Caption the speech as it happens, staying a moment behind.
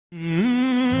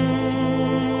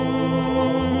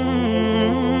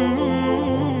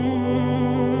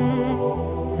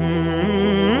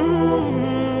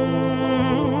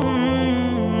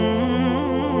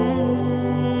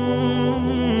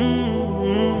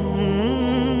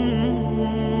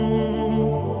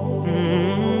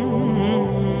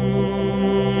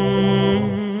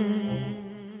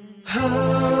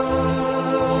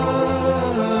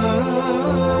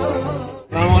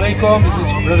alaikum, this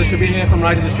is Brother Shabir here from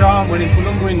Riders of Sham. We're in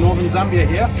Kulungu in northern Zambia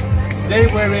here. Today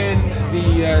we're in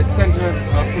the centre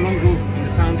of Kulungu, in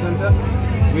the town centre.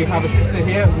 We have a sister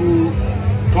here who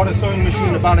got a sewing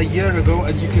machine about a year ago.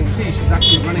 As you can see, she's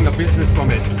actually running a business from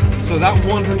it. So that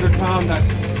 £100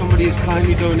 that somebody has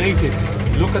kindly donated,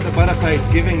 look at the barakah it's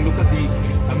giving, look at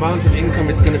the amount of income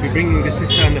it's going to be bringing the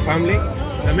sister and the family.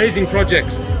 Amazing project,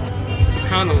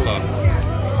 subhanallah.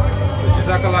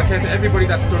 Jazakallah khair to everybody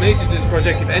that's donated to this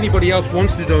project. If anybody else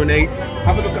wants to donate,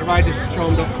 have a look at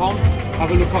ridersham.com,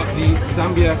 have a look at the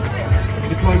Zambia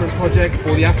deployment project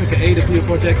or the Africa Aid Appeal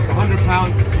project. It's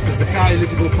 £100, it's a zakah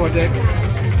eligible project,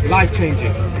 life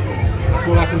changing. That's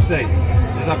all I can say.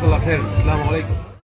 Jazakallah khair. Assalamu alaikum.